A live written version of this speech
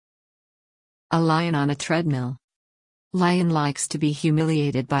A lion on a treadmill. Lion likes to be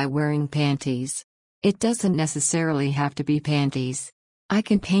humiliated by wearing panties. It doesn't necessarily have to be panties. I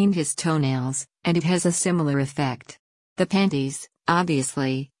can paint his toenails, and it has a similar effect. The panties,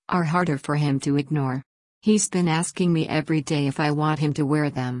 obviously, are harder for him to ignore. He's been asking me every day if I want him to wear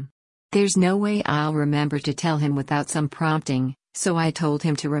them. There's no way I'll remember to tell him without some prompting, so I told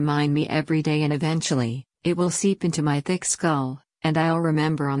him to remind me every day, and eventually, it will seep into my thick skull, and I'll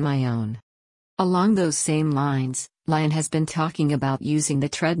remember on my own. Along those same lines, Lion has been talking about using the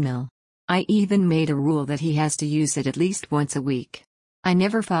treadmill. I even made a rule that he has to use it at least once a week. I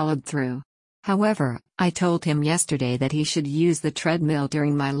never followed through. However, I told him yesterday that he should use the treadmill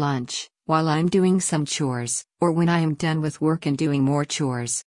during my lunch, while I'm doing some chores, or when I am done with work and doing more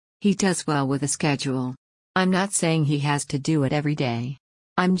chores. He does well with a schedule. I'm not saying he has to do it every day.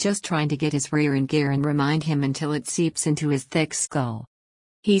 I'm just trying to get his rear in gear and remind him until it seeps into his thick skull.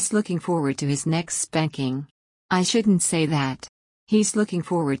 He's looking forward to his next spanking. I shouldn't say that. He's looking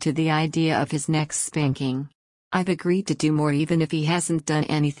forward to the idea of his next spanking. I've agreed to do more even if he hasn't done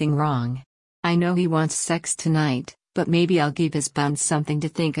anything wrong. I know he wants sex tonight, but maybe I'll give his bum something to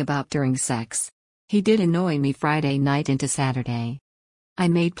think about during sex. He did annoy me Friday night into Saturday. I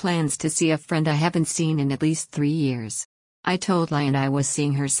made plans to see a friend I haven't seen in at least 3 years. I told Lion I was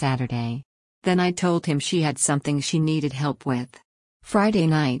seeing her Saturday. Then I told him she had something she needed help with. Friday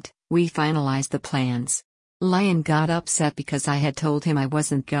night, we finalized the plans. Lion got upset because I had told him I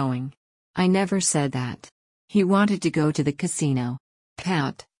wasn't going. I never said that. He wanted to go to the casino.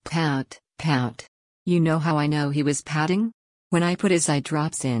 Pout, pout, pout. You know how I know he was pouting? When I put his eye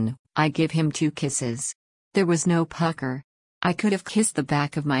drops in, I give him 2 kisses. There was no pucker. I could have kissed the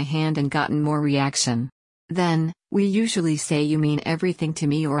back of my hand and gotten more reaction. Then, we usually say "you mean everything to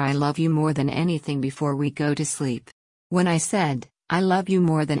me" or "I love you more than anything" before we go to sleep. When I said, "I love you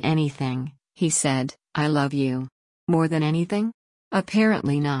more than anything," he said, "I love you more than anything?"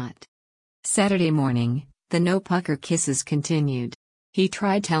 Apparently not. Saturday morning, the no pucker kisses continued. He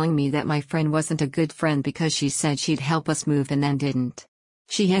tried telling me that my friend wasn't a good friend because she said she'd help us move and then didn't.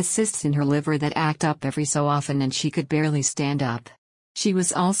 She has cysts in her liver that act up every so often and she could barely stand up. She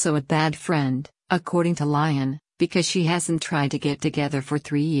was also a bad friend, according to Lion, because she hasn't tried to get together for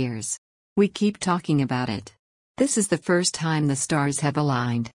 3 years. We keep talking about it. This is the first time the stars have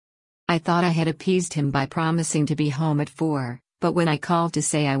aligned. I thought I had appeased him by promising to be home at 4, but when I called to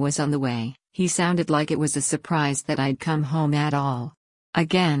say I was on the way, he sounded like it was a surprise that I'd come home at all.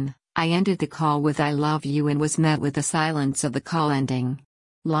 Again, I ended the call with "I love you" and was met with the silence of the call ending.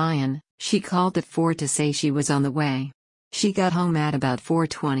 Lion, she called at 4 to say she was on the way. She got home at about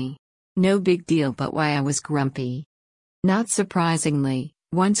 4:20. No big deal, but why I was grumpy. Not surprisingly,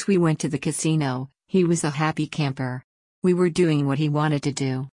 once we went to the casino, he was a happy camper. We were doing what he wanted to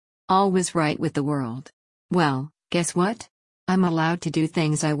do. All was right with the world. Well, guess what? I'm allowed to do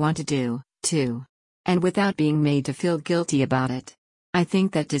things I want to do, too. And without being made to feel guilty about it. I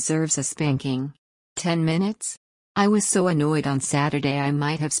think that deserves a spanking. 10 minutes? I was so annoyed on Saturday I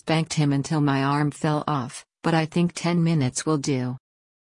might have spanked him until my arm fell off, but I think 10 minutes will do.